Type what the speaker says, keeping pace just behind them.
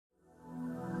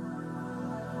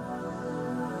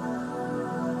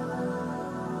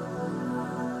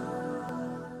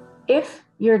If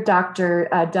your doctor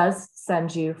does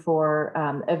send you for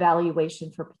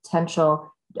evaluation for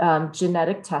potential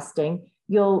genetic testing,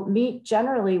 you'll meet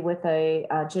generally with a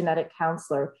genetic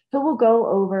counselor who will go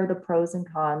over the pros and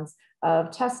cons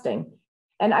of testing.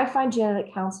 And I find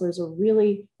genetic counselors are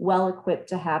really well equipped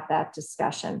to have that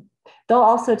discussion. They'll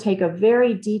also take a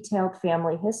very detailed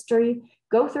family history,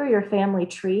 go through your family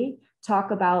tree,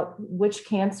 talk about which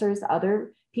cancers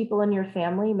other people in your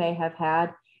family may have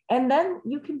had, and then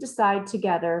you can decide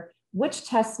together which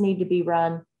tests need to be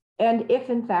run and if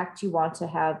in fact you want to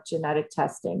have genetic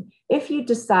testing. If you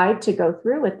decide to go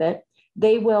through with it,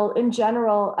 they will in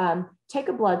general take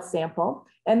a blood sample,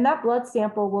 and that blood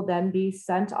sample will then be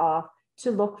sent off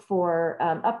to look for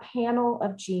a panel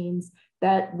of genes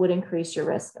that would increase your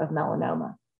risk of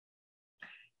melanoma.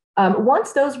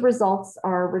 Once those results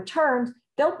are returned,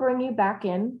 they'll bring you back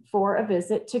in for a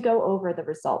visit to go over the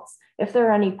results. If there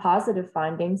are any positive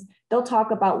findings, they'll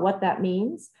talk about what that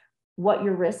means, what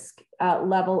your risk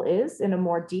level is in a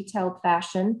more detailed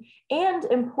fashion, and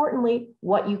importantly,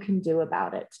 what you can do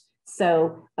about it.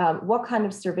 So what kind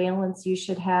of surveillance you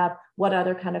should have, what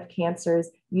other kind of cancers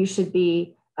you should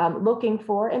be looking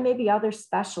for, and maybe other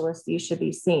specialists you should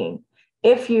be seeing.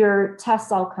 If your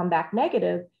tests all come back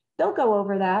negative, they'll go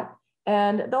over that.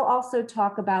 And they'll also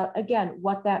talk about, again,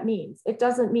 what that means. It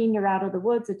doesn't mean you're out of the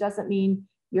woods. It doesn't mean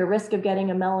your risk of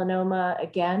getting a melanoma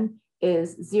again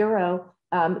is zero.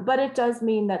 But it does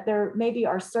mean that there maybe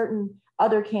are certain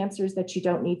other cancers that you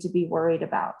don't need to be worried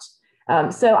about.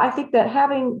 So I think that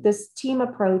having this team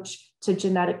approach to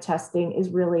genetic testing is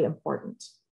really important.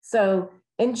 So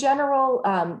in general,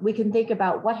 we can think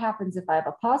about what happens if I have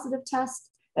a positive test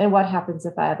and what happens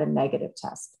if I have a negative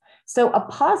test. So a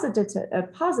positive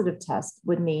test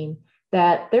would mean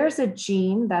that there's a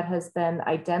gene that has been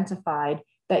identified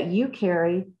that you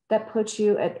carry that puts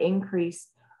you at increased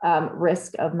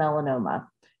risk of melanoma.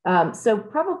 So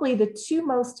probably the two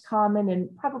most common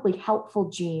and probably helpful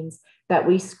genes that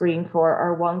we screen for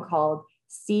are one called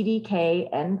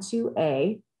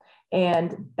CDKN2A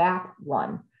and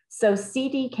BAP1. So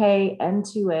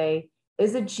CDKN2A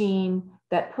is a gene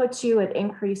that puts you at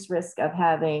increased risk of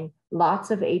having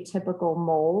lots of atypical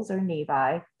moles or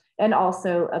nevi, and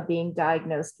also of being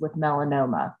diagnosed with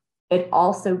melanoma. It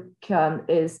also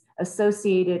is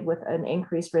associated with an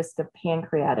increased risk of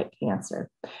pancreatic cancer.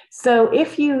 So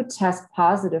if you test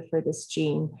positive for this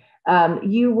gene,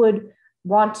 you would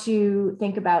want to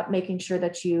think about making sure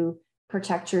that you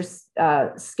protect your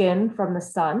skin from the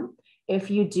sun.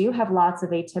 If you do have lots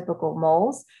of atypical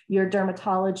moles, your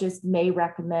dermatologist may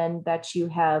recommend that you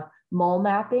have mole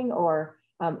mapping or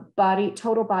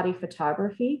total body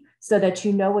photography so that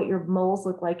you know what your moles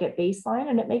look like at baseline,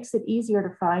 and it makes it easier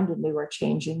to find a new or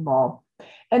changing mole.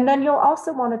 And then you'll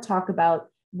also want to talk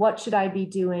about what should I be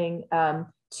doing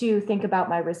to think about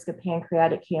my risk of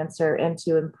pancreatic cancer and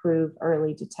to improve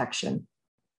early detection.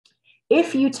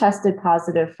 If you tested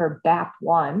positive for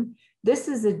BAP1, this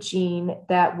is a gene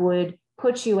that would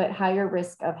put you at higher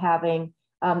risk of having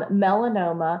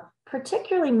melanoma,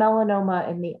 particularly melanoma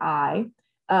in the eye.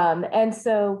 And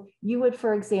so you would,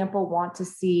 for example, want to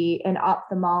see an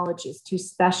ophthalmologist who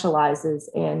specializes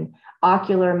in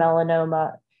ocular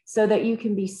melanoma so that you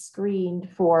can be screened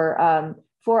for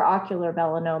ocular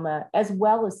melanoma, as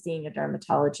well as seeing a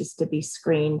dermatologist to be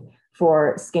screened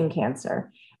for skin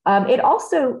cancer.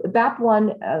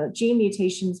 BAP1 gene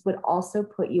mutations would also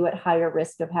put you at higher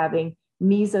risk of having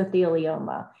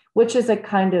mesothelioma, which is a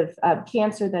kind of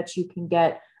cancer that you can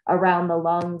get around the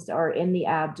lungs or in the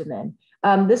abdomen.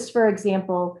 This, for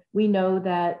example, we know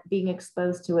that being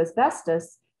exposed to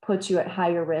asbestos puts you at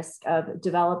higher risk of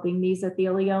developing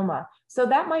mesothelioma. So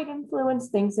that might influence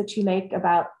things that you make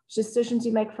about decisions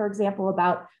you make, for example,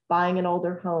 about buying an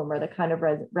older home or the kind of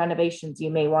renovations you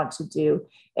may want to do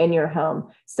in your home.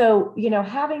 So,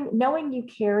 knowing you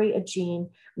carry a gene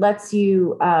lets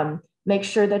you make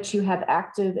sure that you have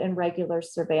active and regular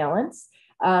surveillance.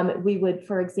 We would,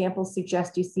 for example,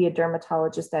 suggest you see a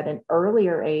dermatologist at an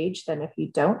earlier age than if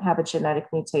you don't have a genetic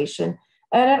mutation.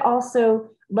 And it also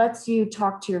lets you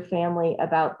talk to your family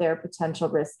about their potential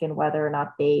risk and whether or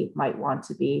not they might want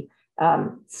to be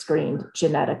screened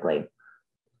genetically.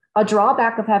 A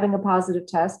drawback of having a positive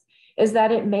test is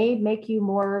that it may make you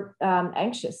more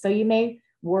anxious. So you may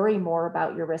worry more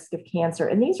about your risk of cancer.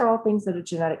 And these are all things that a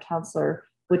genetic counselor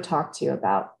would talk to you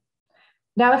about.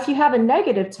 Now, if you have a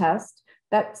negative test,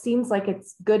 that seems like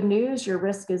it's good news, your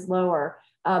risk is lower.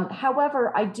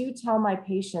 However, I do tell my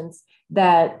patients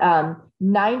that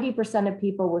 90% of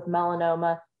people with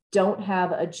melanoma don't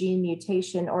have a gene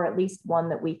mutation, or at least one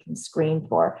that we can screen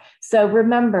for. So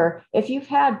remember, if you've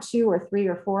had 2 or 3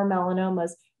 or 4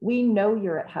 melanomas, we know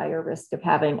you're at higher risk of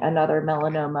having another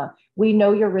melanoma. We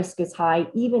know your risk is high,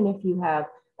 even if you have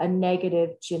a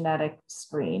negative genetic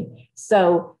screen.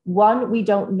 So one, we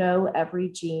don't know every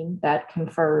gene that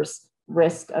confers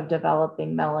risk of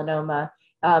developing melanoma.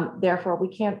 Therefore, we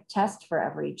can't test for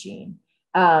every gene.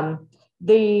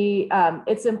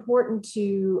 It's important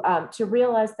to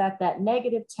realize that that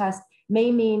negative test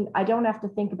may mean I don't have to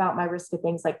think about my risk of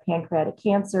things like pancreatic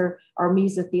cancer or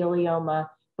mesothelioma,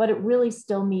 but it really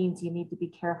still means you need to be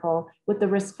careful with the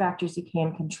risk factors you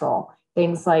can control,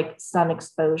 things like sun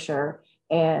exposure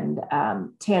and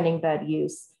tanning bed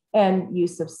use and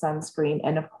use of sunscreen,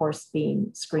 and of course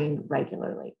being screened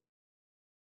regularly.